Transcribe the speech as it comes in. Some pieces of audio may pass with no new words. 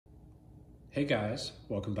Hey guys,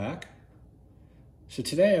 welcome back. So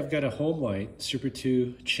today I've got a Homelite Super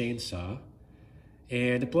 2 chainsaw,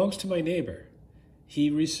 and it belongs to my neighbor. He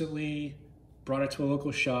recently brought it to a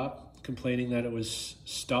local shop complaining that it was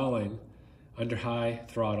stalling under high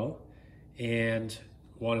throttle and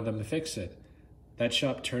wanted them to fix it. That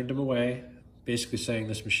shop turned him away, basically saying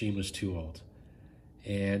this machine was too old.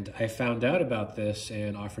 And I found out about this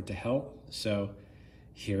and offered to help, so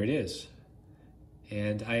here it is.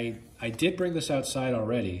 And I did bring this outside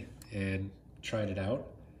already and tried it out.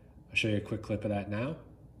 I'll show you a quick clip of that now.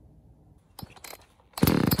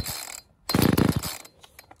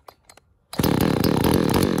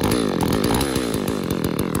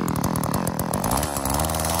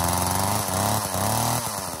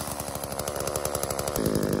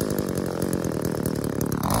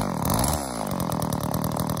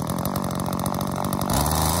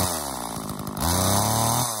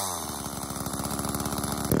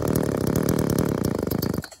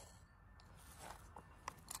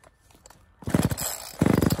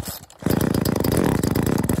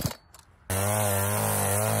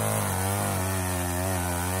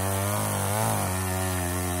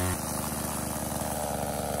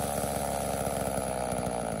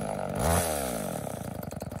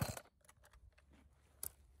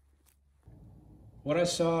 What I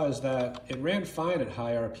saw is that it ran fine at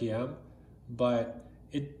high RPM, but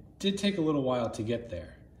it did take a little while to get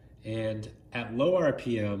there. And at low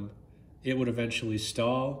RPM, it would eventually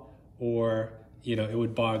stall, or it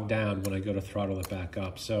would bog down when I go to throttle it back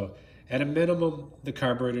up. So at a minimum, the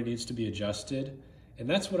carburetor needs to be adjusted, and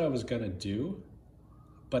that's what I was gonna do.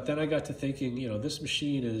 But then I got to thinking, this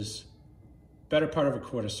machine is better part of a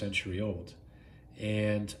quarter century old.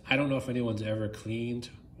 And I don't know if anyone's ever cleaned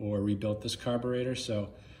or rebuilt this carburetor, so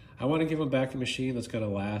I want to give them back a machine that's going to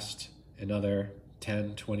last another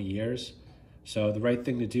 10, 20 years. So the right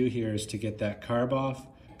thing to do here is to get that carb off,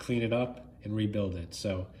 clean it up, and rebuild it.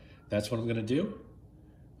 So that's what I'm going to do.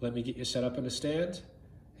 Let me get you set up in a stand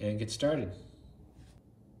and get started.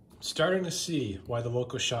 Starting to see why the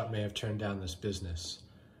local shop may have turned down this business.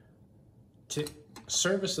 To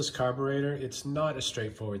service this carburetor, it's not a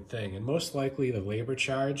straightforward thing, and most likely the labor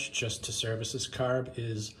charge just to service this carb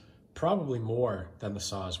is probably more than the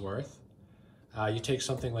saw is worth. You take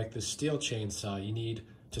something like this steel chainsaw you need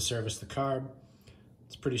to service the carb,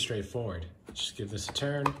 it's pretty straightforward. Just give this a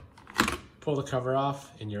turn, pull the cover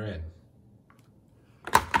off, and you're in.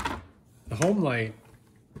 The Homelite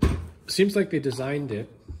seems like they designed it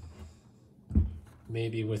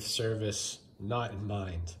maybe with service not in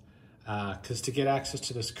mind. Because to get access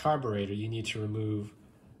to this carburetor, you need to remove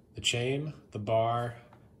the chain, the bar,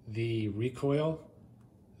 the recoil,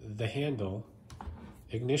 the handle,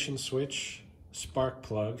 ignition switch, spark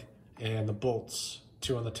plug, and the bolts,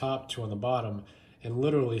 2 on the top, 2 on the bottom, and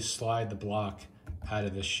literally slide the block out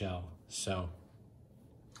of this shell. So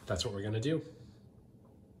that's what we're gonna do.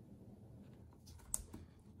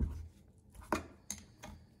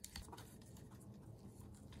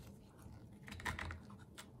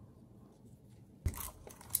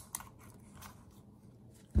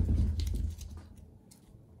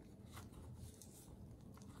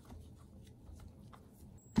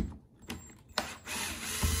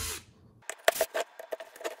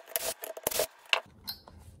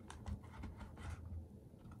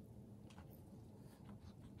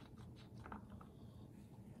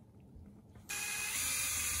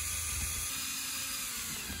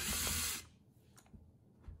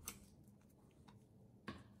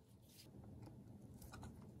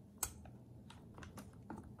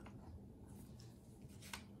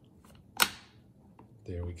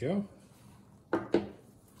 There we go.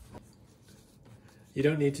 You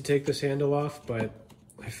don't need to take this handle off, but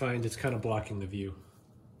I find it's kind of blocking the view.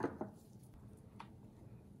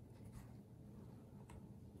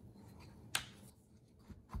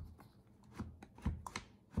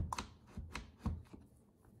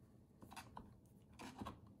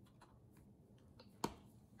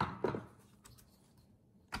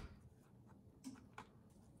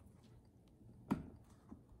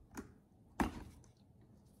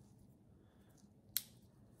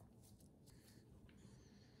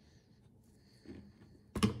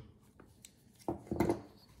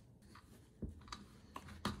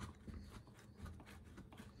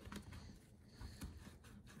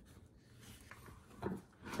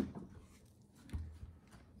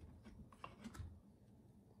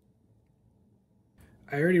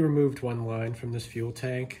 I already removed one line from this fuel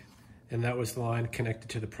tank, and that was the line connected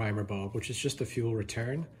to the primer bulb, which is just a fuel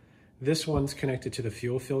return. This one's connected to the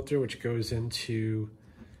fuel filter, which goes into,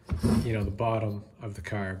 the bottom of the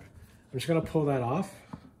carb. I'm just gonna pull that off.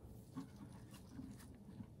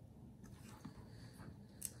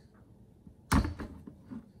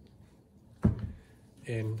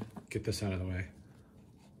 and get this out of the way.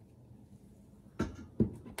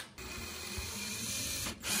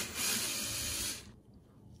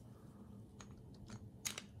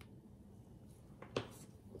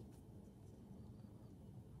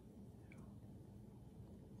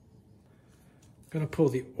 I'm going to pull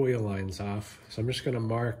the oil lines off, so I'm just going to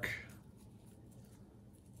mark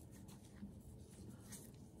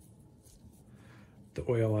the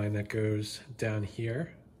oil line that goes down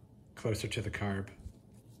here, closer to the carb.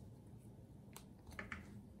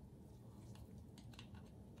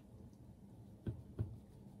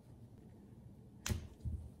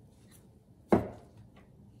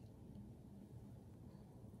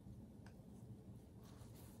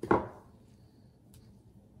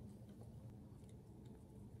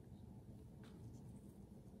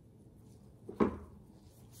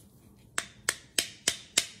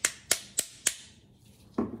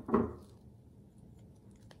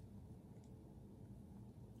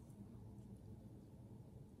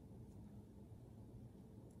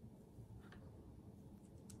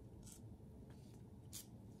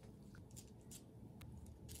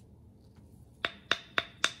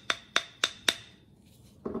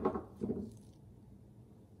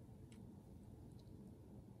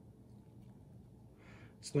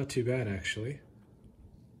 It's not too bad, actually.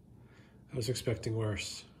 I was expecting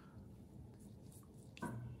worse.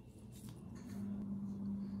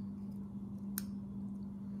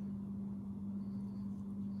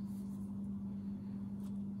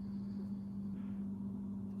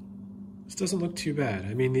 This doesn't look too bad.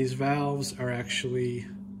 I mean, these valves are actually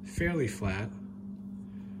fairly flat,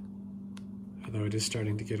 although it is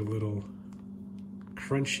starting to get a little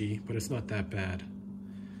crunchy, but it's not that bad.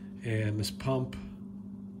 And this pump,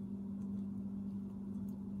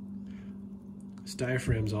 this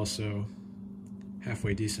diaphragm's also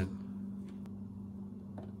halfway decent.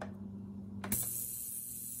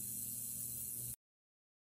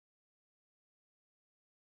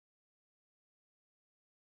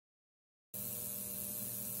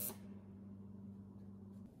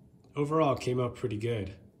 Overall, it came out pretty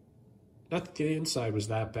good. Not that the inside was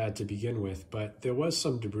that bad to begin with, but there was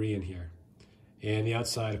some debris in here. And the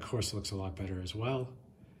outside, of course, looks a lot better as well.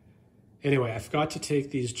 Anyway, I forgot to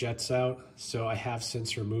take these jets out, so I have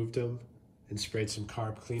since removed them and sprayed some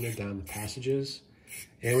CARB cleaner down the passages.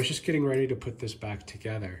 And I was just getting ready to put this back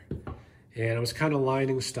together. And I was kind of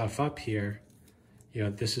lining stuff up here. You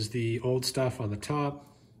know, this is the old stuff on the top,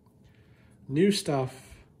 new stuff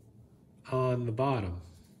on the bottom.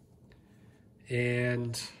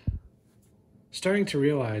 And starting to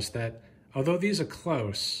realize that although these are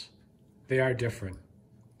close, they are different.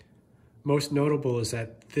 Most notable is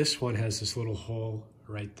that this one has this little hole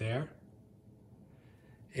right there.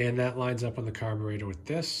 And that lines up on the carburetor with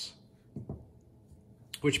this,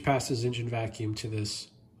 which passes engine vacuum to this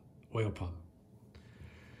oil pump.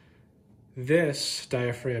 This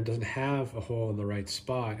diaphragm doesn't have a hole in the right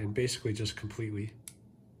spot and basically just completely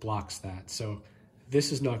blocks that. So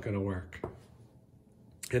this is not going to work.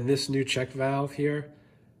 And this new check valve here,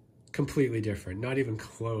 completely different, not even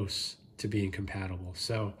close to being compatible.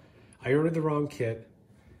 So I ordered the wrong kit,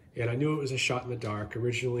 and I knew it was a shot in the dark.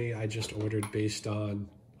 Originally, I just ordered based on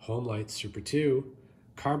Homelite Super 2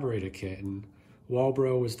 carburetor kit, and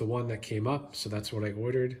Walbro was the one that came up, so that's what I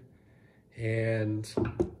ordered. And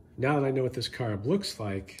now that I know what this carb looks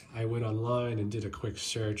like, I went online and did a quick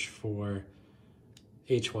search for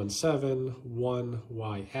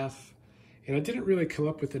H171YF, and I didn't really come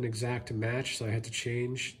up with an exact match, so I had to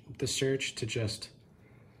change the search to just,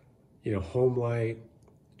 you know, Homelite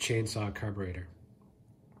chainsaw carburetor.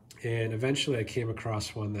 And eventually I came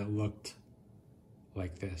across one that looked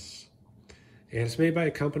like this. And it's made by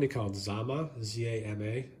a company called Zama,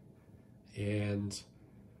 Z-A-M-A. And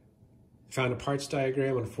found a parts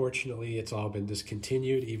diagram. Unfortunately, it's all been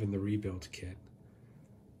discontinued, even the rebuild kit.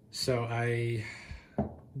 So I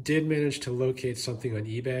did manage to locate something on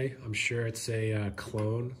eBay. I'm sure it's a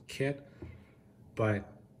clone kit,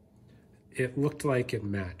 but it looked like it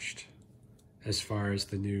matched as far as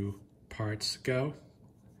the new parts go.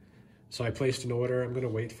 So I placed an order. I'm going to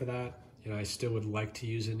wait for that. You know, I still would like to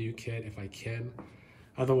use a new kit if I can.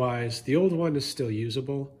 Otherwise, the old one is still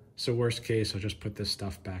usable. So worst case, I'll just put this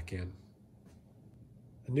stuff back in.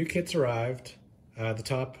 The new kit's arrived. The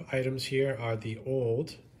top items here are the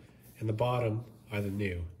old, and the bottom are the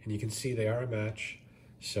new. And you can see they are a match.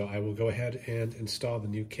 So I will go ahead and install the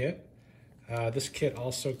new kit. This kit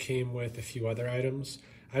also came with a few other items.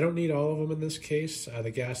 I don't need all of them in this case. The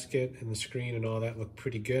gasket and the screen and all that look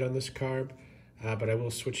pretty good on this carb, but I will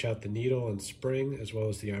switch out the needle and spring as well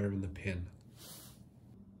as the arm and the pin.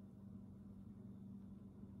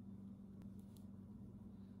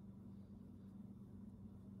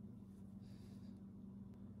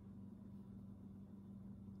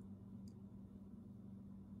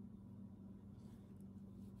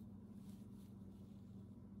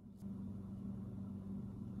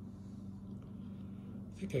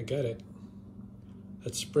 think I get it.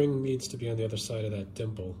 That spring needs to be on the other side of that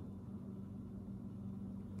dimple.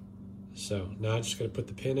 So now I just got to put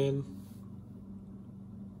the pin in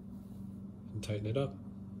and tighten it up.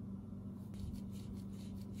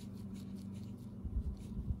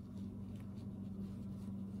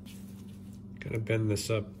 Gonna bend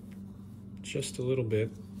this up just a little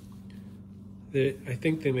bit. I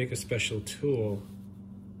think they make a special tool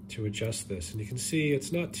to adjust this, and you can see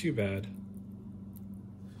it's not too bad,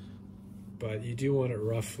 but you do want it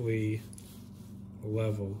roughly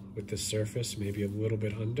level with the surface, maybe a little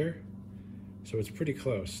bit under. So it's pretty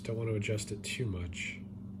close. Don't want to adjust it too much.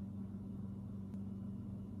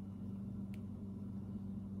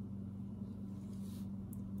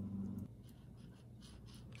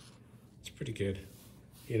 It's pretty good.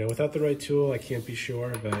 You know, without the right tool, I can't be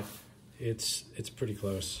sure, but it's pretty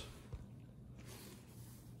close.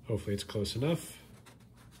 Hopefully it's close enough.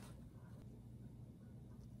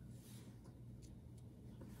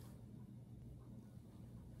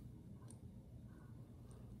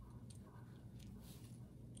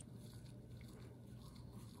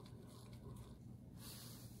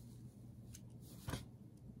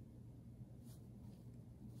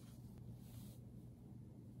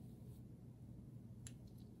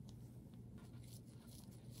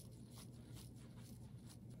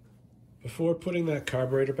 Before putting that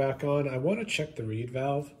carburetor back on, I want to check the reed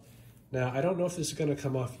valve. Now, I don't know if this is going to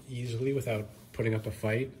come off easily without putting up a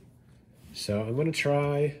fight. So I'm going to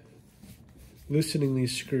try loosening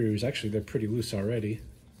these screws. Actually, they're pretty loose already.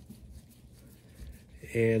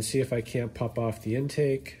 And see if I can't pop off the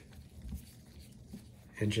intake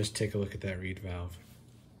and just take a look at that reed valve.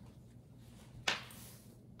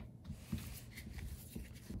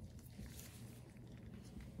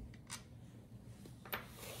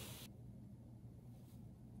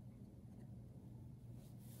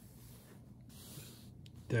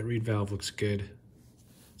 That reed valve looks good.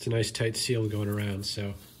 It's a nice tight seal going around, so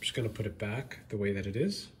I'm just going to put it back the way that it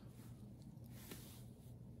is.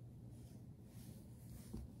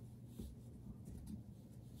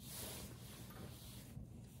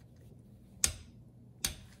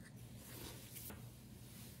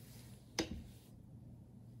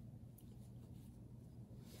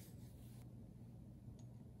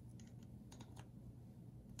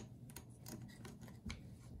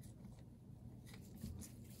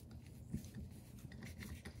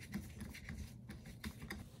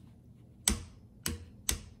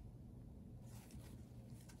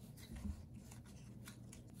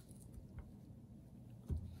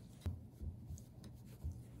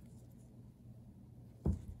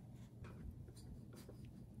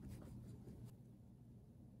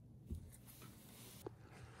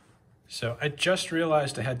 So I just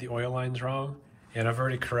realized I had the oil lines wrong, and I've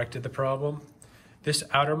already corrected the problem. This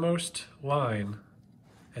outermost line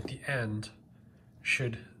at the end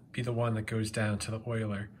should be the one that goes down to the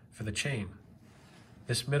oiler for the chain.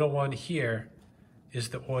 This middle one here is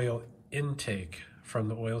the oil intake from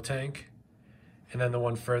the oil tank, and then the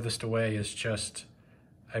one furthest away is just,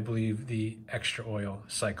 I believe, the extra oil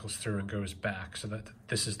cycles through and goes back, so that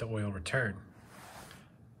this is the oil return.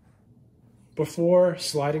 Before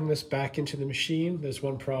sliding this back into the machine, there's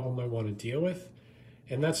one problem I want to deal with,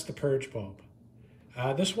 and that's the purge bulb.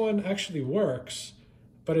 This one actually works,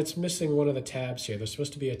 but it's missing one of the tabs here. There's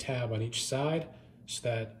supposed to be a tab on each side so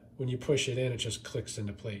that when you push it in, it just clicks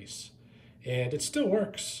into place. And it still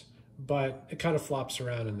works, but it kind of flops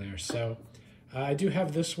around in there. So I do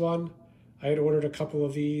have this one. I had ordered a couple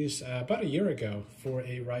of these about a year ago for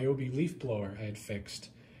a Ryobi leaf blower I had fixed.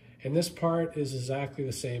 And this part is exactly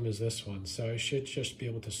the same as this one, so I should just be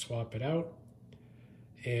able to swap it out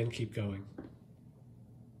and keep going.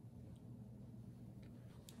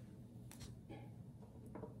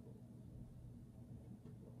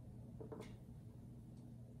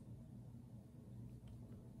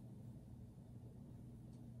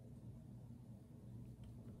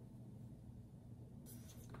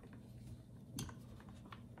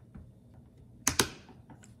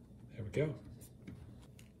 There we go.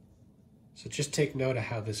 So just take note of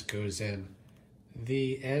how this goes in.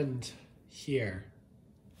 The end here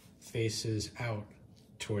faces out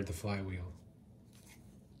toward the flywheel.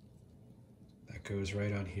 That goes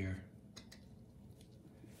right on here.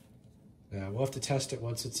 Now we'll have to test it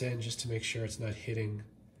once it's in just to make sure it's not hitting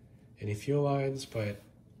any fuel lines, but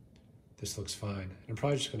this looks fine. I'm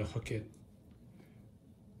probably just going to hook it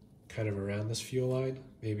kind of around this fuel line.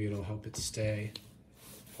 Maybe it'll help it stay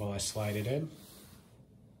while I slide it in.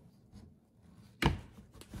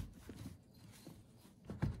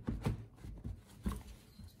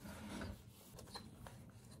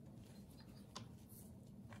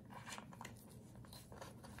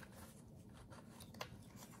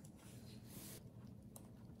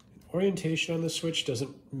 orientation on the switch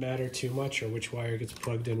doesn't matter too much, or which wire gets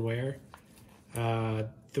plugged in where.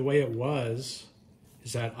 The way it was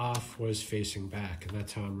is that off was facing back, and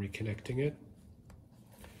that's how I'm reconnecting it.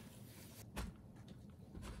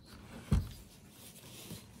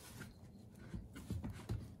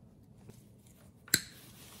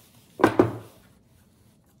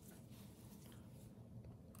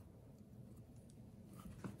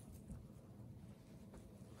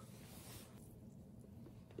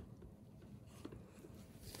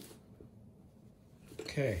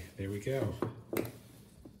 Okay, there we go.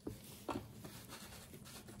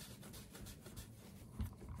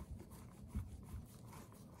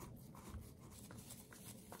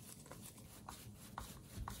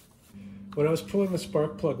 When I was pulling the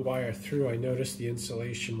spark plug wire through, I noticed the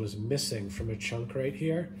insulation was missing from a chunk right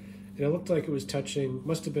here. And it looked like it was touching,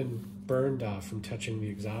 must have been burned off from touching the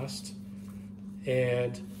exhaust.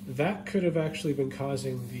 And that could have actually been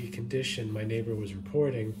causing the condition my neighbor was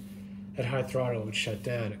reporting. At high throttle, it would shut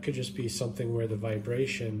down. It could just be something where the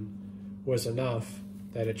vibration was enough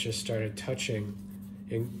that it just started touching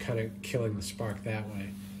and kind of killing the spark that way.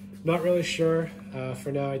 Not really sure.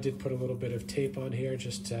 For now, I did put a little bit of tape on here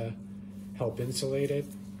just to help insulate it.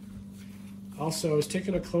 Also, I was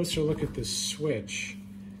taking a closer look at this switch,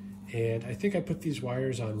 and I think I put these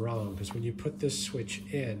wires on wrong, because when you put this switch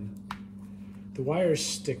in, the wires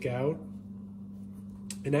stick out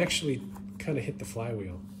and actually kind of hit the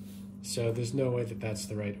flywheel. So there's no way that that's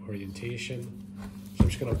the right orientation. So I'm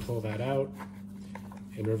just going to pull that out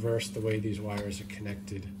and reverse the way these wires are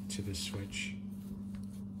connected to this switch.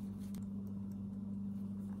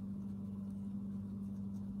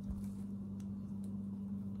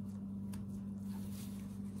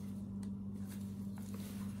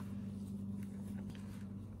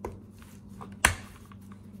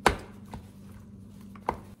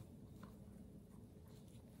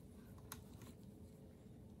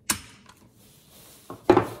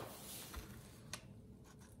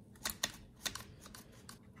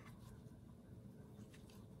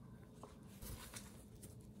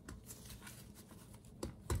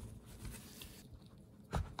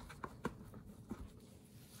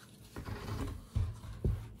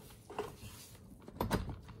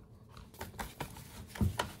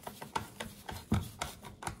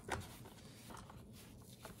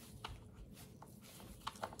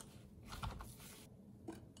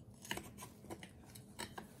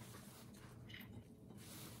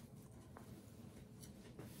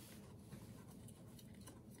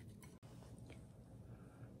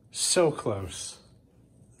 So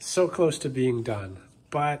close to being done,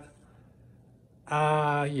 but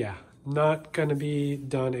yeah, not gonna be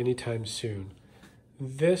done anytime soon.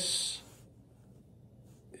 There's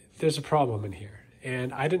a problem in here,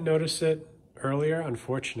 and I didn't notice it earlier,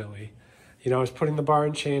 unfortunately. You know, I was putting the bar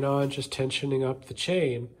and chain on, just tensioning up the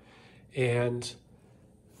chain, and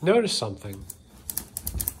noticed something.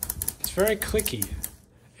 It's very clicky,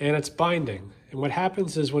 and it's binding. And what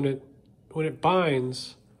happens is when it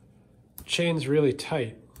binds, chain's really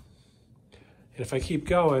tight. And if I keep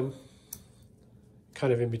going,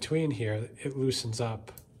 kind of in between here, it loosens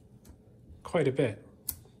up quite a bit.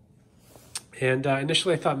 And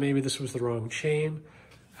initially I thought maybe this was the wrong chain,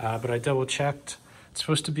 but I double checked. It's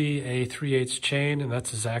supposed to be a 3/8 chain, and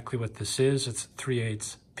that's exactly what this is. It's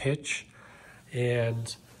 3/8 pitch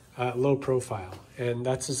and low profile. And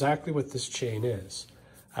that's exactly what this chain is.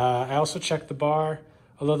 I also checked the bar.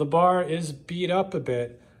 Although the bar is beat up a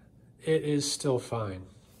bit, it is still fine.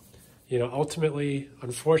 You know, ultimately,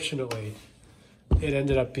 unfortunately, it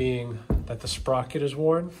ended up being that the sprocket is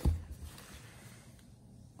worn.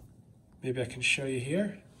 Maybe I can show you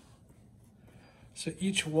here. So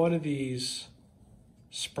each one of these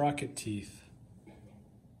sprocket teeth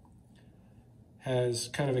has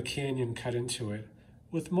kind of a canyon cut into it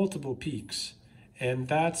with multiple peaks. And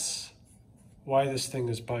that's why this thing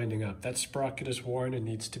is binding up. That sprocket is worn and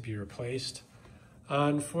needs to be replaced.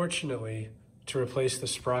 Unfortunately, to replace the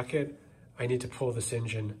sprocket, I need to pull this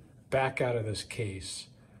engine back out of this case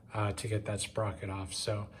to get that sprocket off.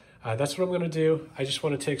 So that's what I'm gonna do. I just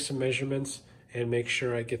wanna take some measurements and make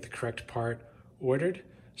sure I get the correct part ordered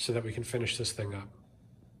so that we can finish this thing up.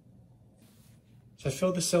 So I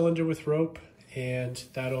filled the cylinder with rope, and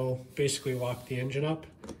that'll basically lock the engine up.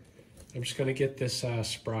 I'm just gonna get this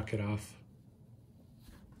sprocket off.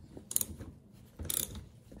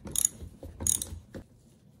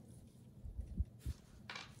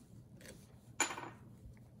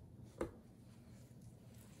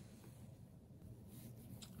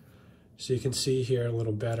 So you can see here a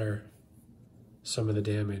little better some of the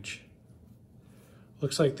damage.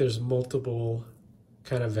 Looks like there's multiple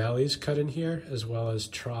kind of valleys cut in here, as well as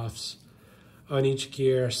troughs on each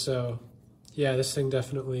gear. So yeah, this thing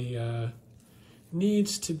definitely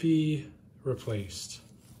needs to be replaced.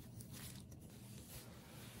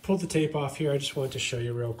 Pulled the tape off here. I just wanted to show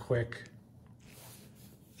you real quick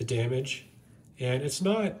the damage, and it's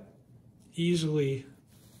not easily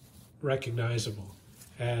recognizable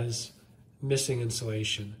as missing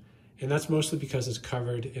insulation, and that's mostly because it's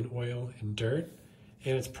covered in oil and dirt,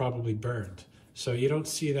 and it's probably burned. So you don't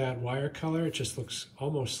see that wire color. It just looks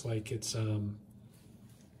almost like it's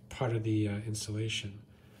part of the insulation,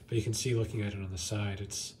 but you can see looking at it on the side,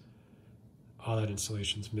 it's all that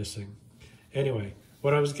insulation's missing. Anyway,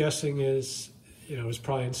 what I was guessing is, it was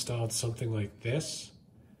probably installed something like this,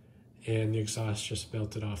 and the exhaust just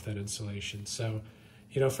melted off that insulation. So,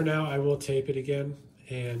 for now, I will tape it again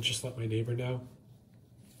and just let my neighbor know.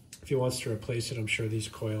 If he wants to replace it, I'm sure these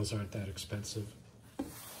coils aren't that expensive.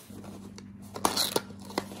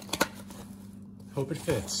 Hope it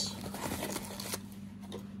fits.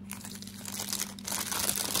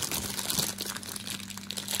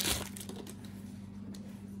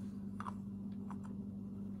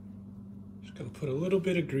 Just gonna put a little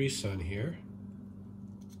bit of grease on here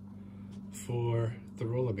for the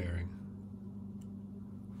roller bearing.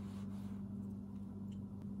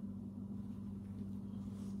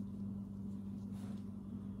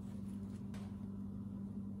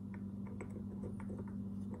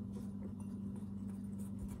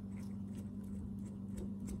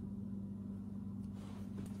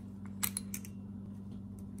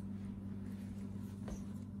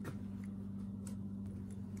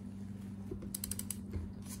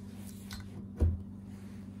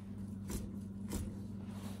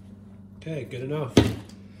 Okay, good enough.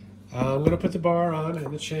 I'm going to put the bar on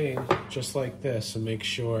and the chain just like this and make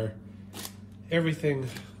sure everything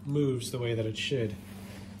moves the way that it should.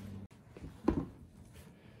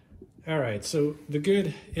 All right, so the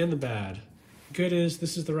good and the bad. Good is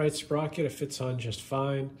this is the right sprocket. It fits on just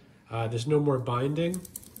fine. There's no more binding.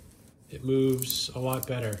 It moves a lot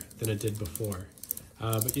better than it did before.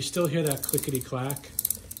 But you still hear that clickety-clack,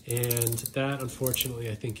 and that, unfortunately,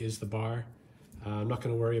 I think is the bar. I'm not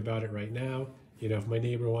going to worry about it right now. If my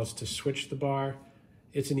neighbor wants to switch the bar,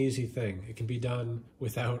 it's an easy thing. It can be done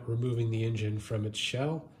without removing the engine from its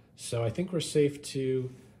shell. So I think we're safe to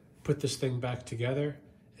put this thing back together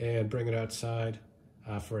and bring it outside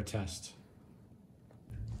for a test.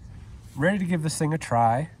 I'm ready to give this thing a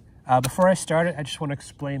try. Before I start it, I just want to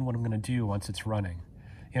explain what I'm going to do once it's running.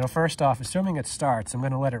 First off, assuming it starts, I'm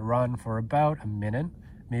going to let it run for about a minute,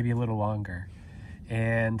 maybe a little longer.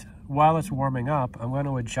 And while it's warming up, I'm going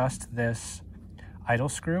to adjust this idle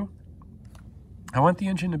screw. I want the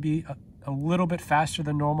engine to be a little bit faster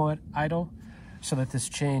than normal at idle so that this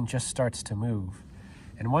chain just starts to move.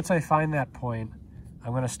 And once I find that point,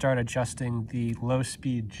 I'm going to start adjusting the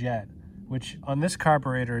low-speed jet, which on this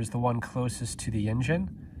carburetor is the one closest to the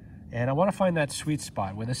engine. And I want to find that sweet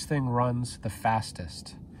spot where this thing runs the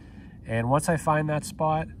fastest. And once I find that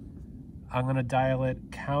spot, I'm going to dial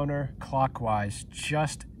it counterclockwise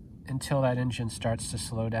just until that engine starts to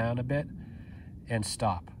slow down a bit and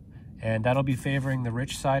stop. And that'll be favoring the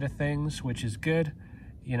rich side of things, which is good.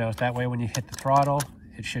 That way when you hit the throttle,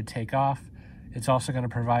 it should take off. It's also going to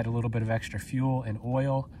provide a little bit of extra fuel and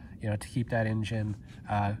oil, to keep that engine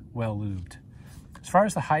well lubed. As far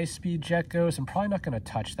as the high-speed jet goes, I'm probably not going to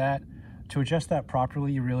touch that. To adjust that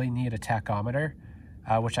properly, you really need a tachometer,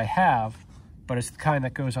 which I have, but it's the kind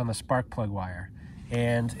that goes on the spark plug wire.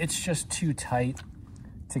 And it's just too tight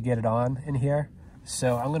to get it on in here.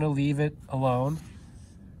 So I'm going to leave it alone.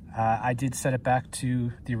 I did set it back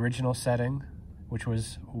to the original setting, which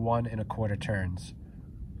was 1 1/4 turns.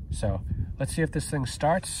 So let's see if this thing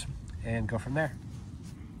starts and go from there.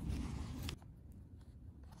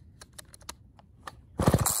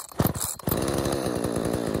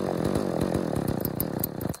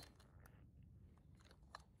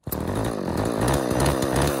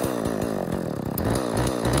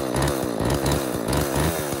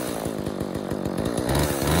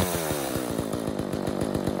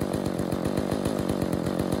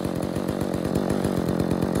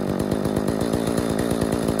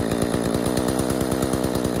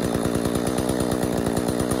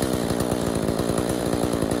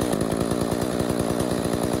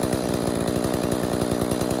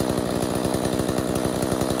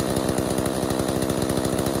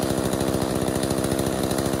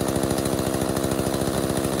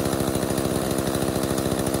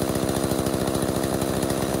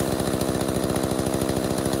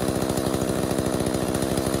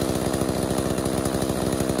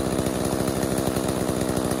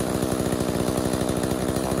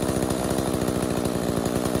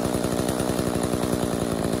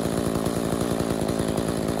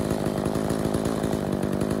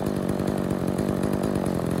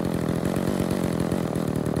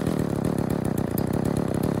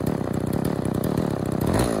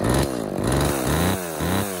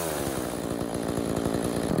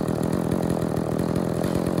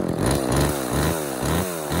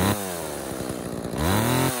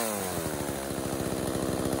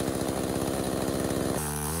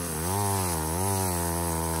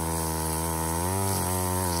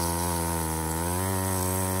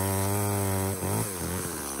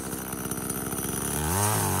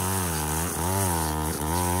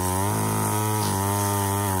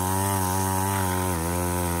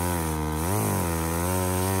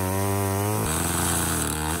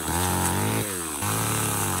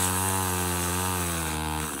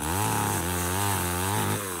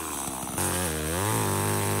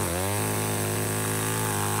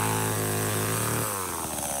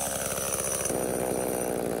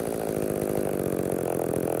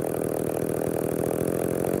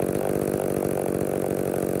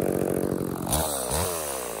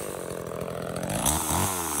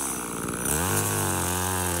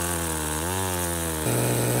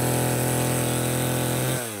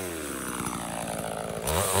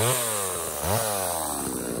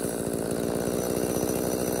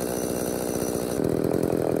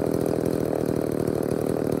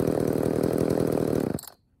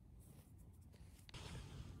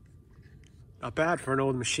 bad for an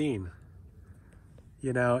old machine.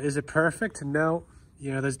 You know, is it perfect? No.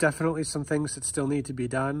 You know, there's definitely some things that still need to be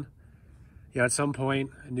done. You know, at some point,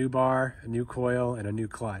 a new bar, a new coil, and a new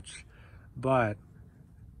clutch. But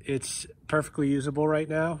it's perfectly usable right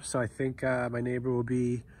now, so I think my neighbor will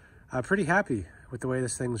be pretty happy with the way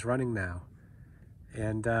this thing's running now.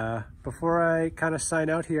 And before I kind of sign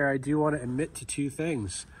out here, I do want to admit to two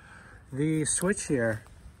things. The switch here,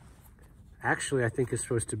 actually I think is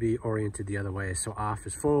supposed to be oriented the other way. So off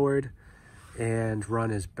is forward and run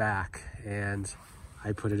is back. And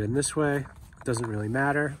I put it in this way. It doesn't really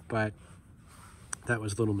matter, but that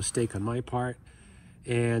was a little mistake on my part.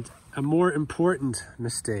 And a more important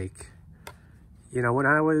mistake, you know, when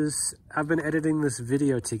I've been editing this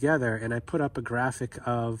video together and I put up a graphic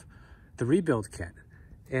of the rebuild kit,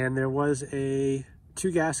 and there was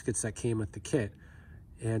two gaskets that came with the kit,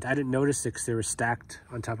 and I didn't notice it because they were stacked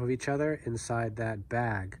on top of each other inside that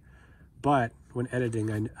bag. But when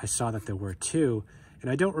editing, I saw that there were two,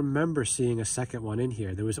 and I don't remember seeing a second one in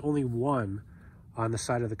here. There was only one on the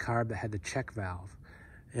side of the carb that had the check valve.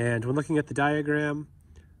 And when looking at the diagram,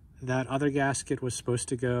 that other gasket was supposed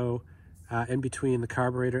to go in between the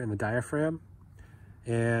carburetor and the diaphragm.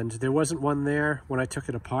 And there wasn't one there when I took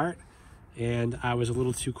it apart. And I was a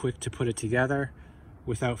little too quick to put it together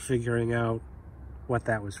without figuring out what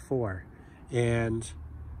that was for. And,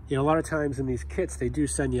 you know, a lot of times in these kits, they do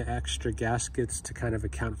send you extra gaskets to kind of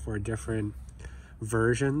account for different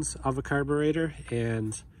versions of a carburetor.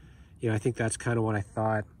 And, you know, I think that's kind of what I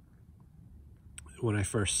thought when I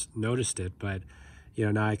first noticed it. But, you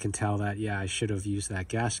know, now I can tell that, yeah, I should have used that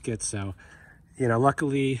gasket. So, you know,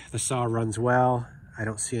 luckily the saw runs well. I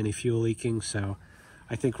don't see any fuel leaking, so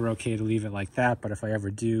I think we're okay to leave it like that. But if I ever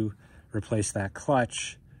do replace that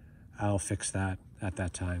clutch, I'll fix that at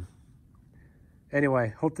that time.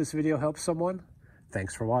 Anyway, hope this video helps someone.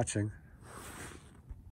 Thanks for watching.